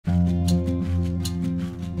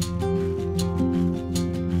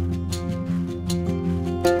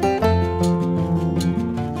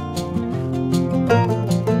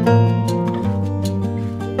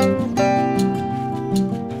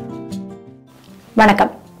வணக்கம்,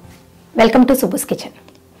 welcome to சுபுஸ் kitchen.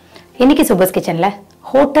 இன்னைக்கு சுபுஸ் கிச்சனில்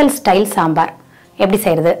ஹோட்டல் ஸ்டைல் சாம்பார் எப்படி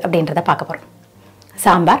செய்கிறது அப்படின்றத பார்க்க போகிறோம்.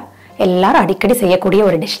 சாம்பார் எல்லாரும் அடிக்கடி செய்யக்கூடிய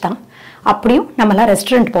ஒரு டிஷ் தான். அப்படியும் நம்மளாம்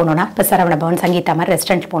ரெஸ்டாரண்ட் போகணுன்னா, இப்போ சரவண பவன், சங்கீதா மாதிரி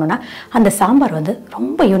ரெஸ்டாரண்ட் போகணுன்னா அந்த சாம்பார்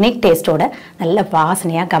ரொம்ப யூனிக் டேஸ்ட்டோட நல்ல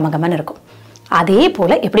வாசனையாக கமகமன்னு இருக்கும். அதே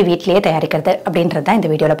போல் எப்படி வீட்டிலேயே தயாரிக்கிறது அப்படின்றது தான் இந்த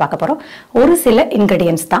வீடியோவில் பார்க்க போகிறோம். ஒரு சில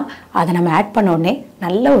இன்க்ரீடியன்ஸ் தான், அதை நம்ம ஆட் பண்ணோடனே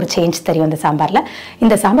நல்ல ஒரு சேஞ்ச் தெரியும் இந்த சாம்பாரில்.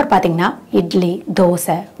 இந்த சாம்பார் பார்த்திங்கன்னா இட்லி,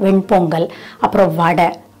 தோசை, வெண்பொங்கல், அப்புறம் வடை,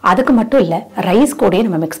 அதுக்கு மட்டும் இல்லை ரைஸ் கூடயே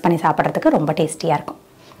நம்ம மிக்ஸ் பண்ணி சாப்பிட்றதுக்கு ரொம்ப டேஸ்டியாக இருக்கும்.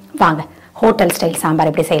 வாங்க ஹோட்டல் ஸ்டைல்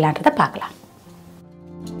சாம்பார் எப்படி செய்யலான்றதை பார்க்கலாம்.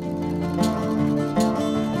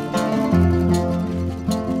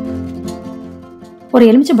 ஒரு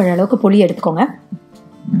எலுமிச்சம்பழ அளவுக்கு புளி எடுத்துக்கோங்க.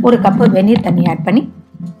 ஒரு கப்பு வெந்நீர் தண்ணி ஆட் பண்ணி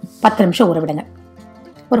 10 நிமிஷம் ஊற விடுங்க.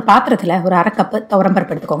 ஒரு பாத்திரத்தில் ஒரு அரை கப்பு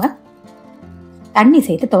துவரம்பருப்பு எடுத்துக்கோங்க. தண்ணி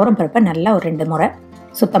சேர்த்து துவரம்பருப்பை நல்லா ஒரு 2 முறை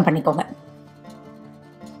சுத்தம் பண்ணிக்கோங்க.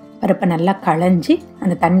 பருப்பை நல்லா களைஞ்சி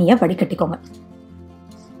அந்த தண்ணியை வடிகட்டிக்கோங்க.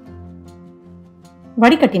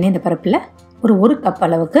 வடிகட்டின இந்த பருப்பில் ஒரு கப்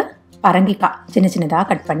அளவுக்கு பரங்கிக்காய் சின்ன சின்னதாக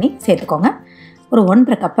கட் பண்ணி சேர்த்துக்கோங்க. ஒரு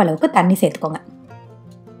 1.5 கப் அளவுக்கு தண்ணி சேர்த்துக்கோங்க.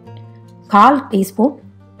 1/4 டீஸ்பூன்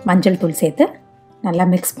மஞ்சள் தூள் சேர்த்து நல்லா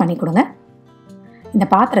மிக்ஸ் பண்ணி கொடுங்க. இந்த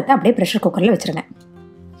பாத்திரத்தை அப்படியே ப்ரெஷர் குக்கரில் வச்சுருங்க.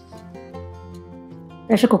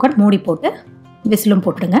 ப்ரெஷர் குக்கர் மூடி போட்டு விசிலும்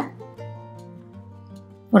போட்டுடுங்க.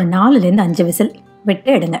 ஒரு 4லேருந்து 5 விசில்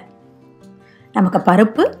விட்டு எடுங்க. நமக்கு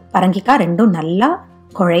பருப்பு பரங்கிக்காய் ரெண்டும் நல்லா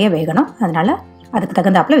குழைய வேகணும். அதனால் அதுக்கு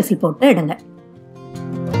தகுந்தாப்புல விசில் போட்டு எடுங்க.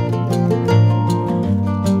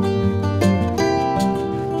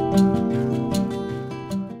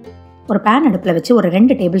 ஒரு பேன் அடுப்பில் வச்சு ஒரு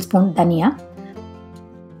 2 டேபிள் ஸ்பூன் தனியா,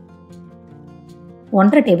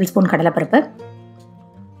 1.5 டேபிள் ஸ்பூன் கடலைப்பருப்பு,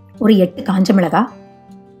 ஒரு 8 காஞ்ச மிளகாய்,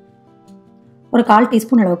 ஒரு 1/4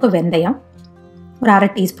 டீஸ்பூன் அளவுக்கு வெந்தயம், ஒரு அரை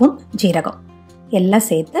டீஸ்பூன் ஜீரகம் எல்லாம்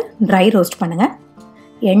சேர்த்து ட்ரை ரோஸ்ட் பண்ணுங்க.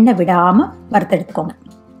 எண்ணெய் விடாமல் வறுத்தெடுத்துக்கோங்க.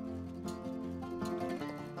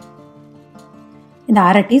 இந்த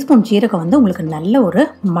அரை டீஸ்பூன் ஜீரகம் உங்களுக்கு நல்ல ஒரு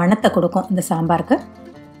மணத்தை கொடுக்கும் இந்த சாம்பாருக்கு.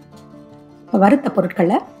 வறுத்த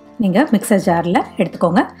பொருட்களை நீங்கள் மிக்சர் ஜாரில்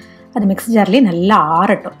எடுத்துக்கோங்க. அது மிக்சர் ஜார்லேயே நல்லா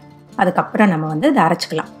ஆறட்டும். அதுக்கப்புறம் நம்ம இதை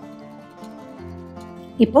அரைச்சிக்கலாம்.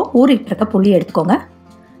 இப்போது ஊறிட்டு இருக்க புளி எடுத்துக்கோங்க.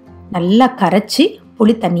 நல்லா கரைச்சி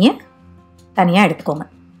புளி தண்ணியை தனியாக எடுத்துக்கோங்க.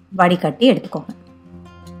 வடிகட்டி எடுத்துக்கோங்க.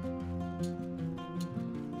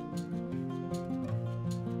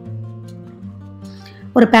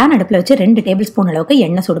 ஒரு பேன் அடுப்பில் வச்சு 2 டேபிள் ஸ்பூன் அளவுக்கு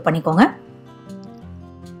எண்ணெய் சூடு பண்ணிக்கோங்க.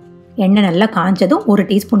 எண்ணெய் நல்லா காஞ்சதும் 1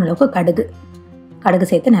 டீஸ்பூன் அளவுக்கு கடுகு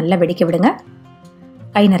சேர்த்து நல்லா வெடிக்க விடுங்க.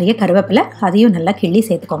 கை நிறைய கருவேப்பிலை, அதையும் நல்லா கிள்ளி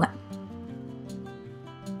சேர்த்துக்கோங்க.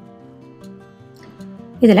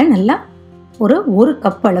 இதில் நல்லா ஒரு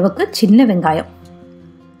கப் அளவுக்கு சின்ன வெங்காயம்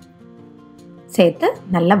சேர்த்து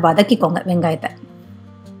நல்லா வதக்கிக்கோங்க. வெங்காயத்தை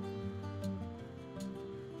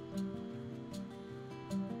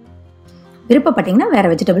விருப்பப்பட்டீங்கன்னா வேற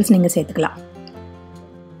வெஜிடபிள்ஸ் நீங்கள் சேர்த்துக்கலாம்.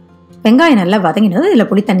 வெங்காயம் நல்லா வதங்கினது இதில்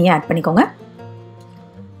புளி தண்ணியை ஆட் பண்ணிக்கோங்க.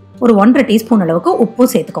 ஒரு 1.5 டீஸ்பூன் அளவுக்கு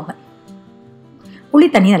உப்பும் சேர்த்துக்கோங்க. புளி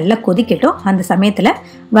தண்ணி நல்லா கொதிக்கட்டும். அந்த சமயத்தில்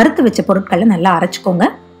வறுத்து வச்ச பொருட்களை நல்லா அரைச்சிக்கோங்க.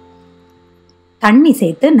 தண்ணி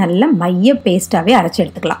சேர்த்து நல்லா மைய பேஸ்டாகவே அரைச்சி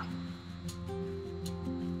எடுத்துக்கலாம்.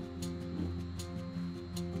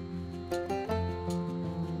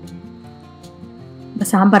 இப்போ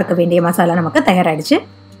சாம்பாருக்கு வேண்டிய மசாலா நமக்கு தயாராகிடுச்சு.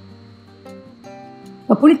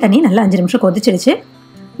 இப்போ புளி தண்ணி நல்லா 5 நிமிஷம் கொதிச்சிடுச்சு.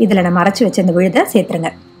 இதில் நம்ம அரைச்சி வச்ச இந்த விழுதை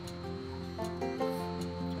சேர்த்துருங்க.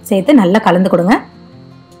 சேர்த்து நல்லா கலந்து கொடுங்க.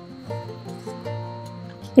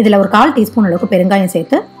 இதில் ஒரு 1/4 டீஸ்பூன் அளவுக்கு பெருங்காயம்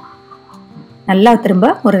சேர்த்து நல்லா திரும்ப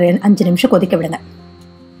ஒரு 5 நிமிஷம் கொதிக்க விடுங்க.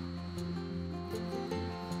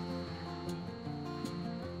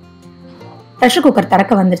 ப்ரெஷர் குக்கர்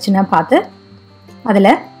திறக்க வந்துருச்சுன்னா பார்த்து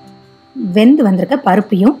அதில் வெந்து வந்திருக்க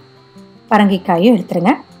பருப்பையும் பரங்கிக்காயும்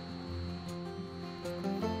எடுத்துருங்க.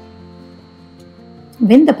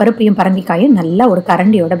 வெந்த பருப்பையும் பரங்கிக்காயும் நல்லா ஒரு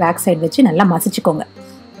கரண்டியோட பேக் சைடு வச்சு நல்லா மசிச்சுக்கோங்க.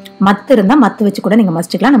 மத்து இருந்தால் மத்து வச்சு கூட நீங்கள்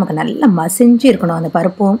மசிச்சுக்கலாம். நமக்கு நல்லா மசிஞ்சு இருக்கணும் அந்த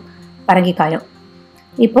பருப்பும் பரங்கிக்காயும்.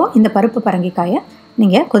 இப்போது இந்த பருப்பு பரங்கிக்காயை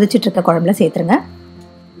நீங்கள் கொதிச்சிட்ருக்க குழம்புல சேர்த்துருங்க.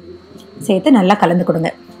 சேர்த்து நல்லா கலந்து கொடுங்க.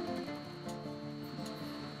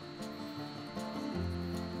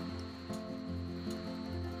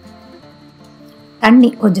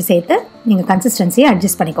 தண்ணி கொஞ்சம் சேர்த்து நீங்கள் கன்சிஸ்டன்சியை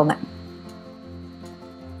அட்ஜஸ்ட் பண்ணிக்கோங்க.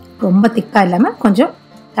 ரொம்ப திக்காக இல்லாமல் கொஞ்சம்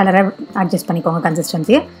கலராக அட்ஜஸ்ட் பண்ணிக்கோங்க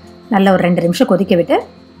கன்சிஸ்டன்சியை. நல்லா ஒரு 2 நிமிஷம் கொதிக்க விட்டு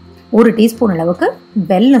 1 டீஸ்பூன் அளவுக்கு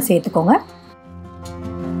வெல்லம் சேர்த்துக்கோங்க.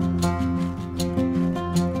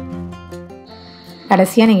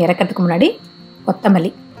 கடைசியாக நீங்கள் இறக்கிறதுக்கு முன்னாடி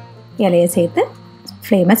கொத்தமல்லி இலையை சேர்த்து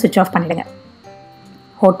ஃப்ளேமை சுவிட்ச் ஆஃப் பண்ணிடுங்க.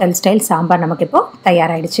 ஹோட்டல் ஸ்டைல் சாம்பார் நமக்கு இப்போது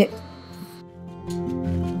தயாராகிடுச்சு.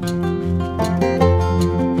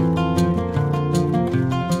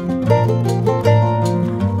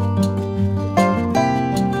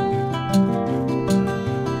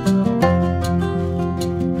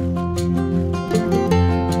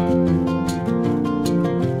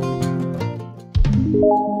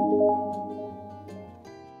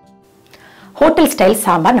 ஹோட்டல் ஸ்டைல்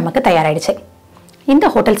சாம்பார் நமக்கு தயாராகிடுச்சு. இந்த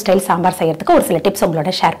ஹோட்டல் ஸ்டைல் சாம்பார் செய்கிறதுக்கு ஒரு சில டிப்ஸ்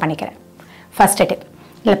உங்களோட ஷேர் பண்ணிக்கிறேன். ஃபர்ஸ்ட் டிப்,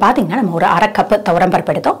 இதில் பார்த்தீங்கன்னா நம்ம ஒரு அரை கப்பு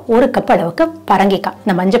துவரம்பருப்பு எடுத்தோம், 1 கப் அளவுக்கு பரங்கிக்காய்,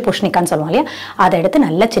 இந்த மஞ்சள் பூசணிக்கான்னு சொல்லுவோம் இல்லையா, அதை எடுத்து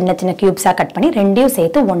நல்லா சின்ன சின்ன க்யூப்ஸாக கட் பண்ணி ரெண்டையும்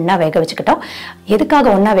சேர்த்து ஒன்றா வேக வச்சுக்கிட்டோம்.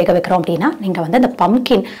 எதுக்காக ஒன்றா வேக வைக்கிறோம் அப்படின்னா, நீங்கள் வந்து அந்த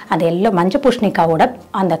பம்கின் அந்த எல்லாம் மஞ்சள் பூசணிக்காவோட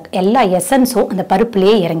அந்த எல்லா எசன்ஸும் அந்த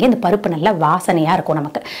பருப்புலேயே இறங்கி அந்த பருப்பு நல்லா வாசனையாக இருக்கும்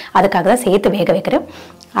நமக்கு, அதுக்காக தான் சேர்த்து வேக வைக்கிறோம்.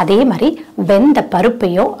 அதே மாதிரி வெந்த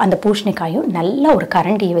பருப்பையோ அந்த பூசணிக்காயும் நல்லா ஒரு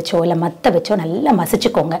கரண்டியை வச்சோ இல்லை மத்த வச்சோ நல்லா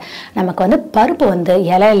மசிச்சுக்கோங்க. நமக்கு வந்து பருப்பு வந்து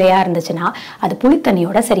இலையாக இருந்துச்சுன்னா அது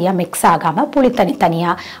புளித்தண்ணியோட சரியாக மிக்ஸ் ஆகாமல் புளித்தண்ணி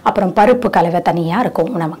தனியாக அப்புறம் பருப்பு கலவை தனியாக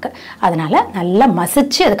இருக்கும் நமக்கு. அதனால் நல்லா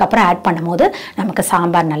மசிச்சு அதுக்கப்புறம் ஆட் பண்ணும்போது நமக்கு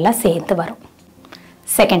சாம்பார் நல்லா சேர்த்து வரும்.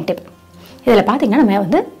 செகண்ட் டிப், இதில் பார்த்தீங்கன்னா நம்ம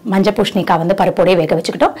வந்து மஞ்சள் பூசணிக்காய் வந்து பருப்போடையே வேக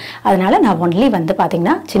வச்சுக்கிட்டோம். அதனால் நான் ஒன்லி வந்து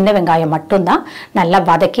பார்த்தீங்கன்னா சின்ன வெங்காயம் மட்டும்தான் நல்லா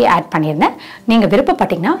வதக்கி ஆட் பண்ணியிருந்தேன். நீங்கள்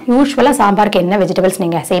விருப்பப்பட்டீங்கன்னா யூஸ்வலாக சாம்பாருக்கு என்ன வெஜிடபிள்ஸ்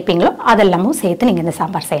நீங்கள் சேர்ப்பீங்களோ அதெல்லாமும் சேர்த்து நீங்கள் இந்த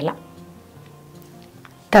சாம்பார் செய்யலாம்.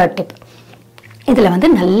 தேர்ட் டிப், இதில் வந்து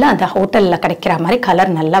நல்லா அந்த ஹோட்டலில் கிடைக்கிற மாதிரி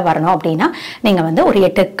கலர் நல்லா வரணும் அப்படின்னா நீங்கள் வந்து ஒரு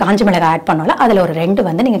 8 காஞ்ச மிளகாய் ஆட் பண்ணோம்ல, அதில் ஒரு 2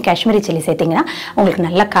 வந்து நீங்கள் காஷ்மீரி சில்லி சேர்த்திங்கன்னா உங்களுக்கு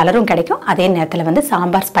நல்ல கலரும் கிடைக்கும், அதே நேரத்தில் வந்து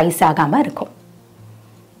சாம்பார் ஸ்பைஸ் ஆகாமல் இருக்கும்.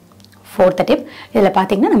 ஃபோர்த் டிப், இதில்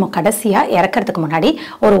பார்த்தீங்கன்னா நம்ம கடைசியாக இறக்கிறதுக்கு முன்னாடி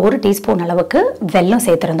ஒரு டீஸ்பூன் அளவுக்கு வெல்லம்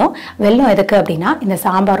சேர்த்துருந்தோம். வெல்லம் எதுக்கு அப்படின்னா இந்த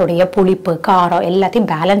சாம்பாருடைய புளிப்பு காரம் எல்லாத்தையும்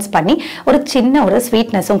பேலன்ஸ் பண்ணி ஒரு சின்ன ஒரு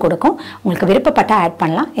ஸ்வீட்னஸும் கொடுக்கும். உங்களுக்கு விருப்பப்பட்ட ஆட்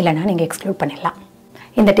பண்ணலாம், இல்லைனா நீங்கள் எக்ஸ்க்ளூட் பண்ணிடலாம்.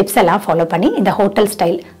 இந்த டிப்ஸ் எல்லாம் ஃபாலோ பண்ணி இந்த ஹோட்டல்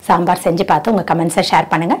ஸ்டைல் சாம்பார் செஞ்சு பார்த்து உங்கள் கமெண்ட்ஸை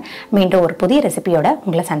ஷேர் பண்ணுங்கள். மீண்டும் ஒரு புதிய ரெசிபியோட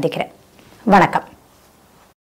உங்களை சந்திக்கிறேன். வணக்கம்.